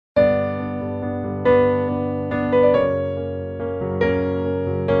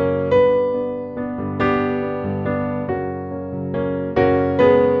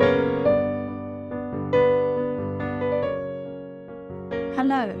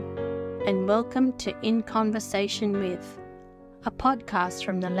and welcome to In Conversation With, a podcast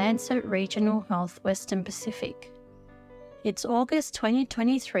from the Lancet Regional Health Western Pacific. It's August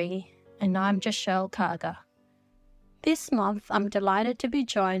 2023 and I'm Joshelle Karga. This month I'm delighted to be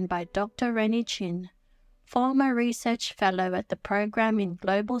joined by Dr. Rennie, former research fellow at the program in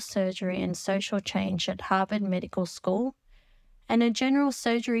Global Surgery and Social Change at Harvard Medical School, and a general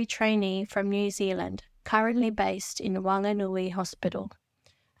surgery trainee from New Zealand, currently based in Wanganui Hospital,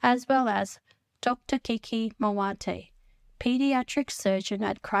 as well as Dr. Kiki Maoate, paediatric surgeon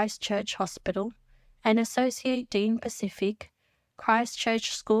at Christchurch Hospital and Associate Dean Pacific,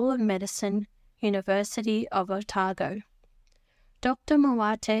 Christchurch School of Medicine, University of Otago. Dr.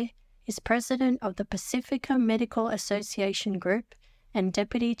 Maoate is President of the Pacifica Medical Association Group and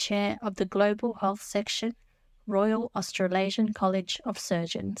Deputy Chair of the Global Health Section, Royal Australasian College of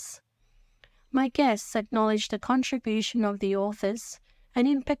Surgeons. My guests acknowledge the contribution of the authors, and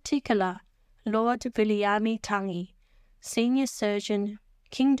in particular, Lord Viliami Tangi, Senior Surgeon,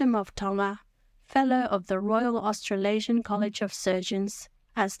 Kingdom of Tonga, Fellow of the Royal Australasian College of Surgeons,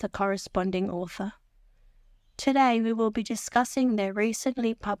 as the corresponding author. Today we will be discussing their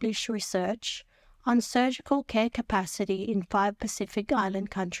recently published research on surgical care capacity in 5 Pacific Island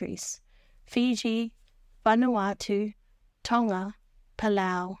countries: Fiji, Vanuatu, Tonga,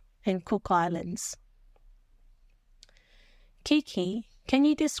 Palau, and Cook Islands. Kiki, can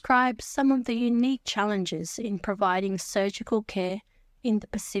you describe some of the unique challenges in providing surgical care in the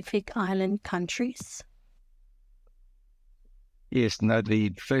Pacific Island countries? Yes, no, the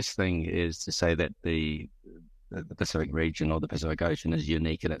first thing is to say that the Pacific region or the Pacific Ocean is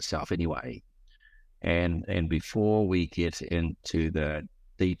unique in itself anyway. And before we get into the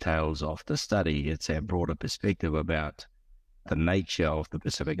details of the study, it's a broader perspective about the nature of the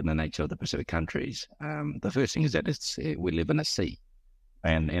Pacific and the nature of the Pacific countries. The first thing is that we live in a sea,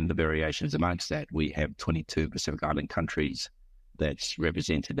 and the variations amongst that. We have 22 Pacific Island countries that's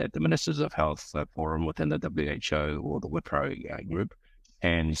represented at the Ministers of Health Forum within the WHO or the WIPRO group.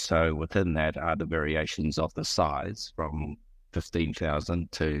 And so within that are the variations of the size from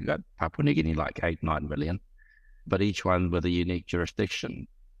 15,000 to Papua New Guinea, like 8-9 million, but each one with a unique jurisdiction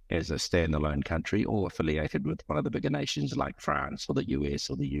as a standalone country or affiliated with one of the bigger nations like France or the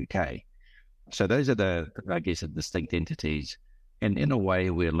US or the UK. So those are the distinct entities. And in a way,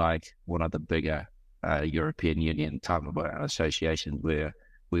 we're like one of the bigger European Union type of associations where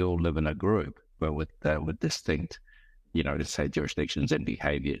we all live in a group, but with distinct, let's say jurisdictions and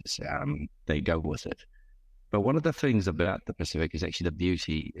behaviors, they go with it. But one of the things about the Pacific is actually the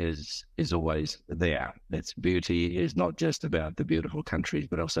beauty is always there. Its beauty is not just about the beautiful countries,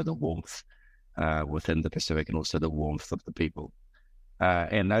 but also the warmth within the Pacific and also the warmth of the people.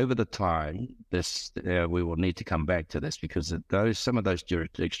 And over the time, we will need to come back to this because some of those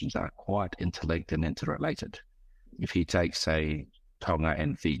jurisdictions are quite interlinked and interrelated. If you take, say, Tonga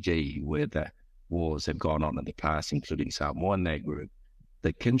and Fiji, where the wars have gone on in the past, including Samoa and that group,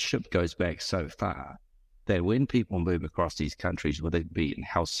 the kinship goes back so far that when people move across these countries, whether it be in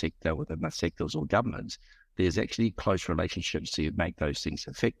health sector, within the sectors or governments, there's actually close relationships to make those things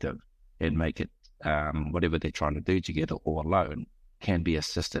effective and make it whatever they're trying to do together or alone can be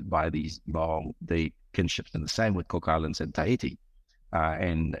assisted by the kinships. And the same with Cook Islands and Tahiti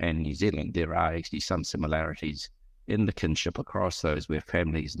and New Zealand. There are actually some similarities in the kinship across those where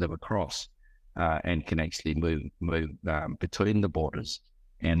families live across and can actually move between the borders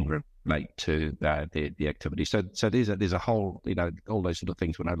and relate to the activity. So there's a whole, all those sort of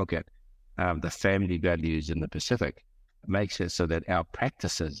things. When I look at the family values in the Pacific, it makes it so that our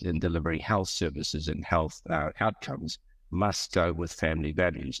practices in delivering health services and health outcomes must go with family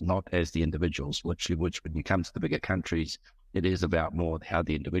values, not as the individuals, which when you come to the bigger countries, it is about more how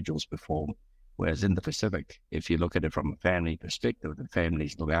the individuals perform. Whereas in the Pacific, if you look at it from a family perspective, the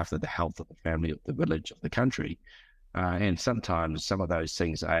families look after the health of the family, of the village, of the country. And sometimes some of those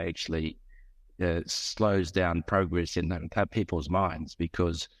things are actually slows down progress in people's minds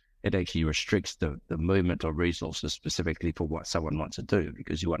because it actually restricts the movement of resources specifically for what someone wants to do,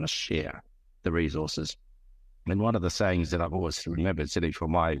 because you want to share the resources. And one of the sayings that I've always remembered, certainly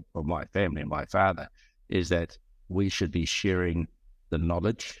from my family and my father, is that we should be sharing the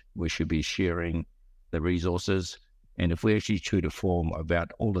knowledge, we should be sharing the resources. And if we're actually true to form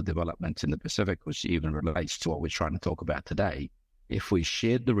about all the developments in the Pacific, which even relates to what we're trying to talk about today, if we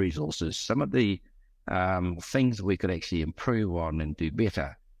shared the resources, some of the things we could actually improve on and do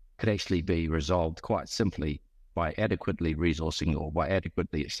better could actually be resolved quite simply by adequately resourcing or by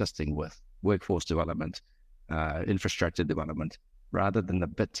adequately assisting with workforce development, infrastructure development, rather than the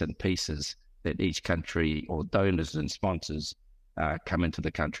bits and pieces that each country or donors and sponsors come into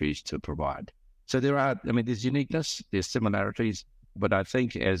the countries to provide. So there's uniqueness, there's similarities, but I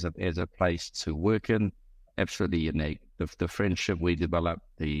think as a place to work in, absolutely unique. The friendship we develop,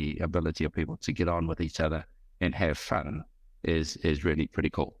 the ability of people to get on with each other and have fun is really pretty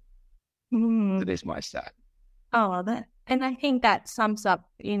cool. So there's my start. And I think that sums up,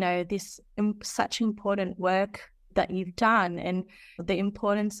 this such important work that you've done and the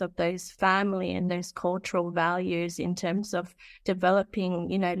importance of those family and those cultural values in terms of developing,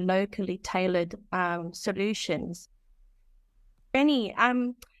 locally tailored solutions. Rennie,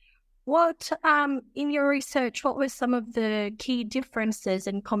 in your research, what were some of the key differences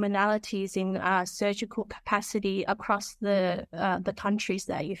and commonalities in surgical capacity across the countries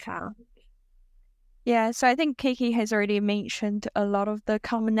that you found? Yeah, so I think Kiki has already mentioned a lot of the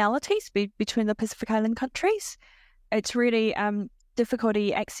commonalities between the Pacific Island countries. It's really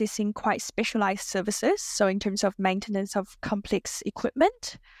difficulty accessing quite specialized services. So in terms of maintenance of complex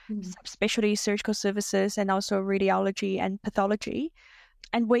equipment, subspecialty surgical services, and also radiology and pathology.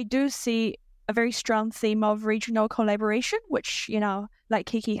 And we do see a very strong theme of regional collaboration, which, like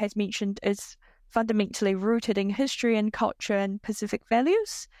Kiki has mentioned, is fundamentally rooted in history and culture and Pacific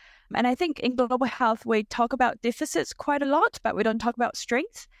values. And I think in global health, we talk about deficits quite a lot, but we don't talk about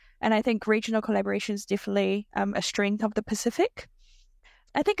strengths. And I think regional collaboration is definitely a strength of the Pacific.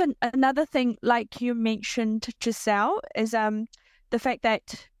 I think another thing, like you mentioned, Giselle, is the fact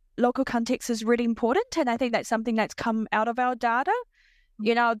that local context is really important. And I think that's something that's come out of our data.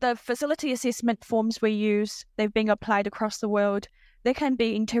 The facility assessment forms we use, they've been applied across the world. They can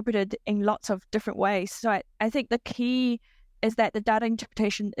be interpreted in lots of different ways. So I think the key is that the data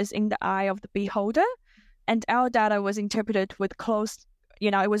interpretation is in the eye of the beholder. And our data was interpreted with close,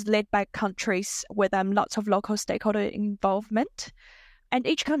 it was led by countries with lots of local stakeholder involvement. And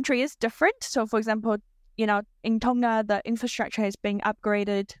each country is different. So, for example, in Tonga, the infrastructure has been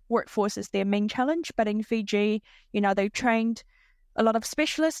upgraded. Workforce is their main challenge. But in Fiji, they've trained a lot of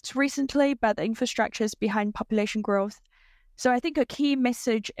specialists recently, but the infrastructure is behind population growth. So I think a key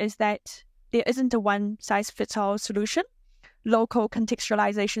message is that there isn't a one-size-fits-all solution. Local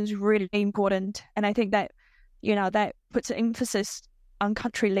contextualization is really important. And I think that, that puts an emphasis on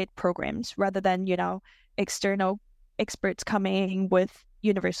country-led programs rather than, external experts coming in with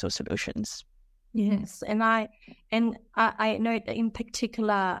universal solutions. Yes, and I note that in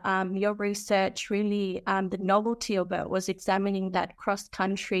particular, your research really, the novelty of it was examining that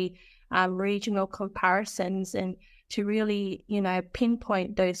cross-country regional comparisons and to really,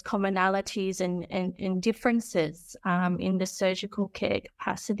 pinpoint those commonalities and differences in the surgical care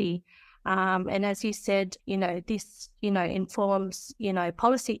capacity. And as you said, this, informs,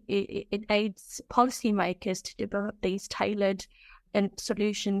 policy, it aids policymakers to develop these tailored and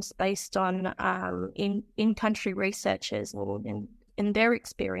solutions based on in-country researchers or in their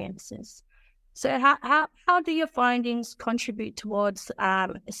experiences. So how do your findings contribute towards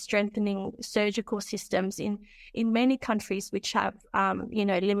strengthening surgical systems in many countries which have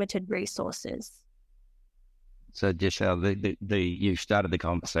limited resources? So Giselle, you started the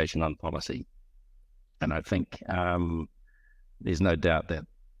conversation on policy, and I think there's no doubt that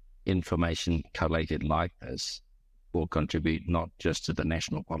information collated like this will contribute not just to the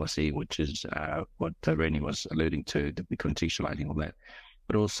national policy, which is what Rennie was alluding to, the contextualizing all that,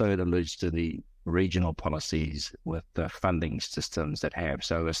 but also it alludes to the regional policies with the funding systems that have.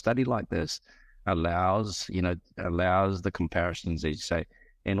 So a study like this allows the comparisons, as you say,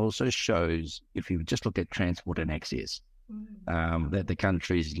 and also shows, if you just look at transport and access, that the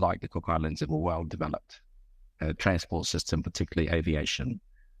countries like the Cook Islands have a well-developed transport system, particularly aviation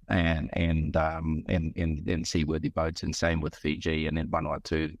and seaworthy boats, and same with Fiji and in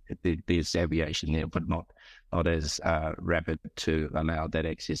Vanuatu. There's aviation there, but not as rapid to allow that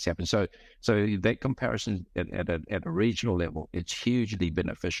access to happen. So that comparison at a regional level, it's hugely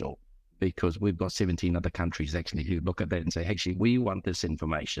beneficial, because we've got 17 other countries actually who look at that and say, actually, we want this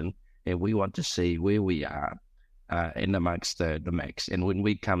information and we want to see where we are in amongst the mix. And when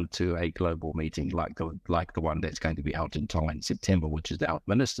we come to a global meeting like the one that's going to be held in Tonga in September, which is the health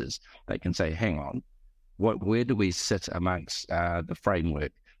ministers, they can say, hang on, where do we sit amongst the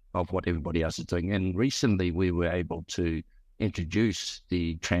framework of what everybody else is doing? And recently we were able to introduce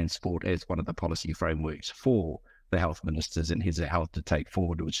the transport as one of the policy frameworks for the health ministers and Heads of Health to take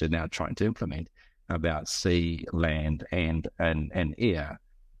forward, which they're now trying to implement, about sea, land, and air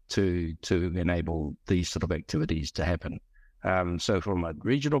to enable these sort of activities to happen. So from a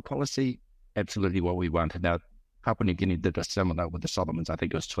regional policy, absolutely what we want. Now, Papua New Guinea did a similar with the Solomons, I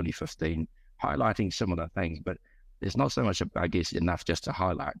think it was 2015, highlighting similar things, but there's not so much, I guess, enough just to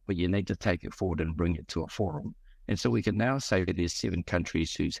highlight, but you need to take it forward and bring it to a forum And so we can now say that there's 7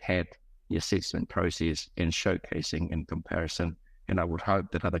 countries who's had the assessment process and showcasing in comparison. And I would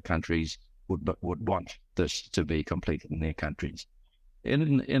hope that other countries would want this to be completed in their countries.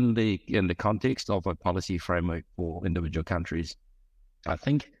 In the context of a policy framework for individual countries, I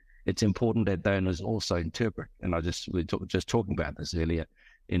think it's important that donors also interpret, and we were just talking about this earlier,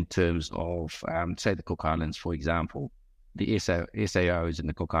 in terms of, say, the Cook Islands, for example. The SAOs in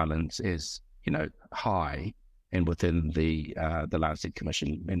the Cook Islands is, high and within the Lancet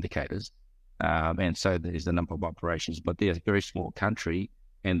Commission indicators. And so there's a number of operations, but they're a very small country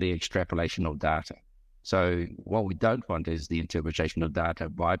and the extrapolation of data. So what we don't want is the interpretation of data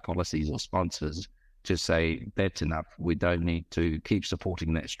by policies or sponsors to say that's enough. We don't need to keep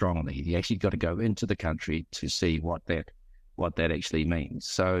supporting that strongly. You actually got to go into the country to see what that actually means.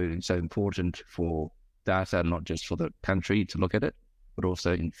 So important for data, not just for the country to look at it, but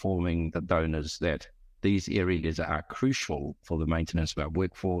also informing the donors that these areas are crucial for the maintenance of our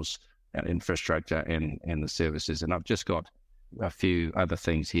workforce, our infrastructure, and the services. And I've just got a few other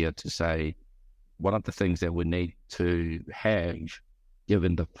things here to say. One of the things that we need to have,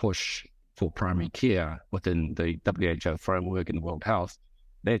 given the push for primary care within the WHO framework and World Health,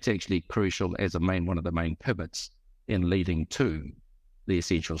 that's actually crucial as one of the main pivots in leading to the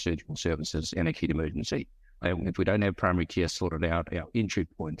essential surgical services and acute emergency. If we don't have primary care sorted out, our entry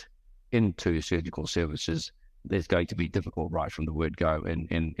point into surgical services, there's going to be difficult right from the word go.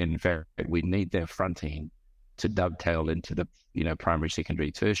 And in fact, we need that front end to dovetail into the primary,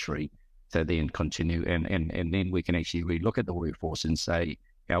 secondary, tertiary, to then continue. And then we can actually relook at the workforce and say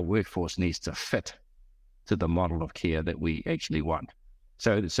our workforce needs to fit to the model of care that we actually want.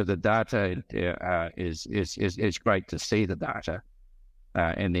 So the data is great to see the data,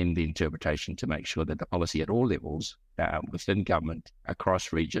 and then the interpretation to make sure that the policy at all levels within government,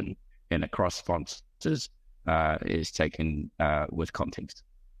 across region, and across sponsors is taken with context.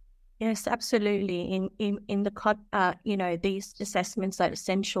 Yes, absolutely. In the these assessments are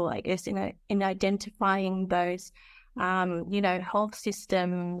essential, I guess, in identifying those health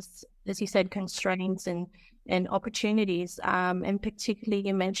systems, as you said, constraints and opportunities. And particularly,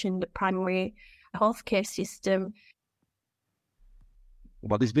 you mentioned the primary healthcare system.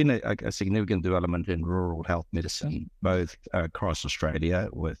 Well, there's been a significant development in rural health medicine, both across Australia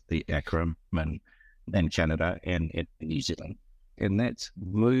with the ACRIM and Canada and in New Zealand. And that's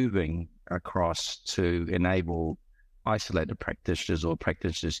moving across to enable isolated practitioners or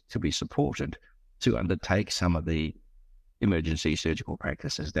practitioners to be supported to undertake some of the emergency surgical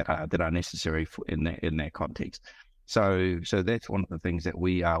practices that are necessary in that context. So that's one of the things that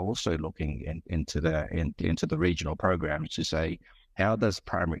we are also looking into the regional programs to say, how does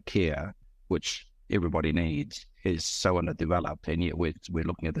primary care, which everybody needs, is so underdeveloped, and yet we're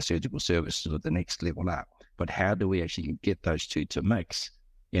looking at the surgical services at the next level up. But how do we actually get those two to mix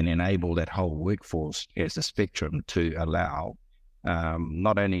and enable that whole workforce as a spectrum to allow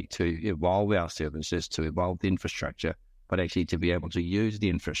not only to evolve our services, to evolve the infrastructure, but actually to be able to use the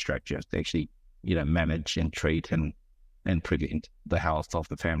infrastructure to actually manage and treat and prevent the health of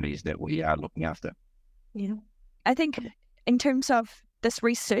the families that we are looking after. Yeah, I think in terms of this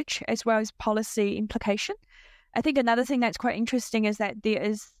research as well as policy implication, I think another thing that's quite interesting is that there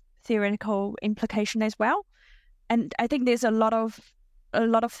is theoretical implication as well. And I think there's a lot of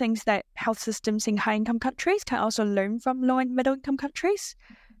things that health systems in high-income countries can also learn from low- and middle-income countries.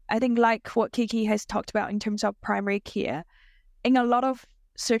 I think like what Kiki has talked about in terms of primary care, in a lot of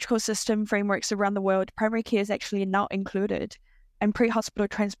surgical system frameworks around the world, primary care is actually not included, and pre-hospital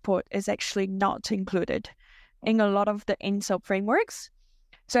transport is actually not included in a lot of the NSOP frameworks.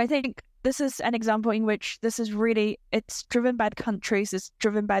 So I think this is an example in which this is really, it's driven by the countries, it's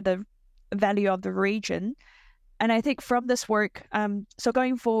driven by the value of the region. And I think from this work, so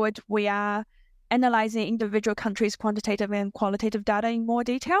going forward, we are analyzing individual countries' quantitative and qualitative data in more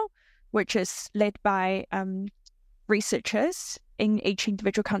detail, which is led by researchers in each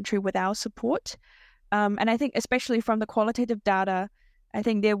individual country with our support. And I think especially from the qualitative data, I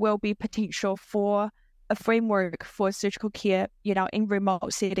think there will be potential for a framework for surgical care, in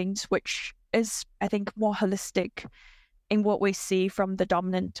remote settings, which is, I think, more holistic in what we see from the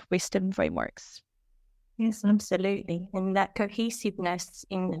dominant Western frameworks. Yes, absolutely. And that cohesiveness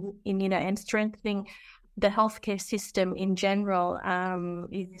in and strengthening the healthcare system in general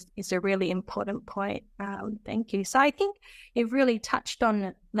is a really important point. Thank you. So I think it really touched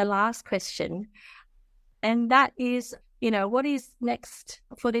on the last question, and that is, what is next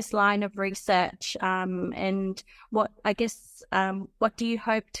for this line of research, and what do you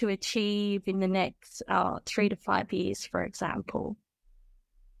hope to achieve in the next 3 to 5 years, for example?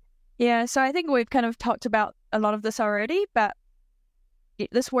 Yeah, so I think we've kind of talked about a lot of this already, but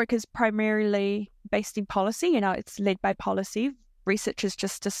this work is primarily based in policy. It's led by policy. Research is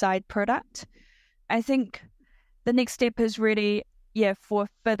just a side product. I think the next step is really, for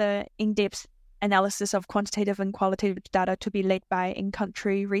further in-depth analysis of quantitative and qualitative data to be led by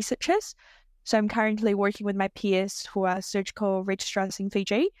in-country researchers. So I'm currently working with my peers who are surgical registrars in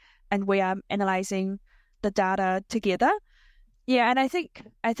Fiji, and we are analyzing the data together. Yeah, and I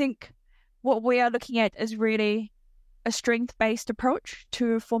think what we are looking at is really a strength-based approach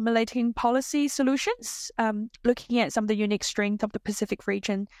to formulating policy solutions, looking at some of the unique strengths of the Pacific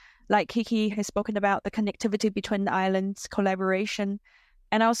region, like Kiki has spoken about, the connectivity between the islands, collaboration.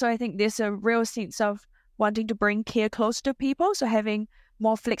 And also I think there's a real sense of wanting to bring care closer to people, so having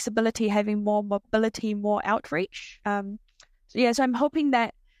more flexibility, having more mobility, more outreach. So I'm hoping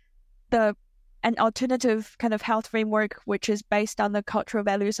that an alternative kind of health framework, which is based on the cultural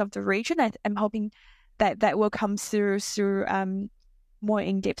values of the region, I'm hoping that will come through more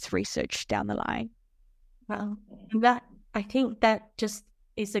in-depth research down the line. Well, I think that just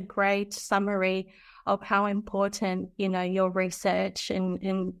is a great summary of how important, your research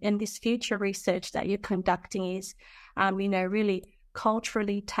and this future research that you're conducting is, really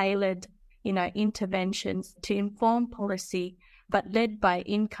culturally tailored, interventions to inform policy, but led by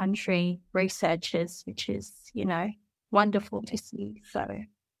in-country researchers, which is, wonderful to see. So,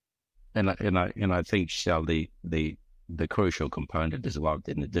 and I think, Shell, the crucial component as well,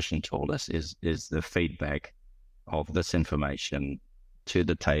 in addition to all this, is the feedback of this information to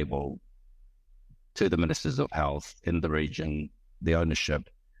the table, to the ministers of health in the region, the ownership,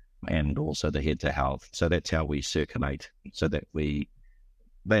 and also the heads of health. So that's how we circulate, so that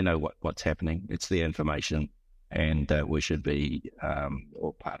they know what's happening. It's the information, and we should be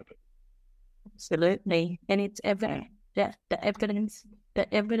all part of it. Absolutely, and it's evident that the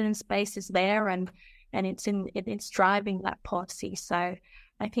evidence base is there, and it's driving that policy. So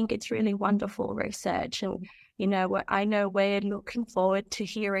I think it's really wonderful research, and I know we're looking forward to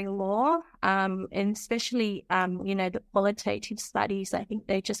hearing more, and especially the qualitative studies. I think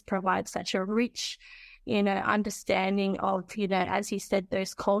they just provide such a rich understanding of, as you said,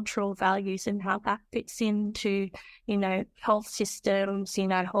 those cultural values and how that fits into, health systems,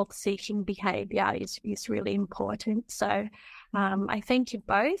 health seeking behavior is really important. So I thank you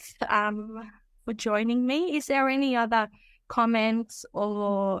both for joining me. Is there any other comments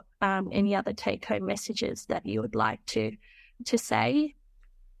or any other take-home messages that you would like to say?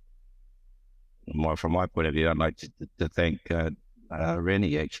 From my point of view, I'd like to thank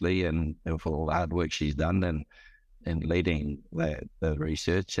Rennie, actually, and for all the hard work she's done and leading the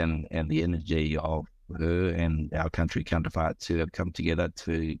research and the energy of her and our country counterparts who have come together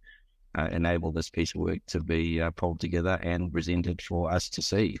to enable this piece of work to be pulled together and presented for us to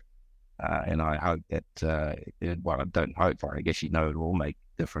see. And I hope that, I don't hope, I guess it will make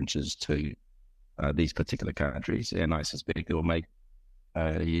differences to these particular countries, and I suspect it will make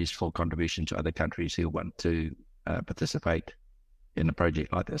a useful contribution to other countries who want to participate in a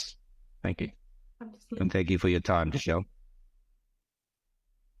project like this. Thank you. Absolutely. And thank you for your time, Michelle.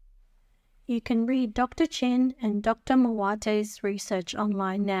 You can read Dr. Chen and Dr. Maoate's research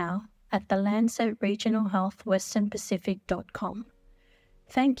online now at the Lancet Regional Health WesternPacific.com.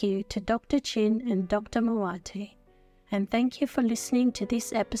 Thank you to Dr. Chen and Dr. Maoate, and thank you for listening to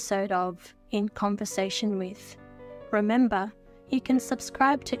this episode of In Conversation With. Remember, you can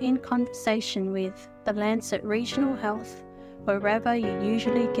subscribe to In Conversation With the Lancet Regional Health wherever you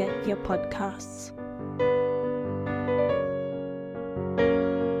usually get your podcasts.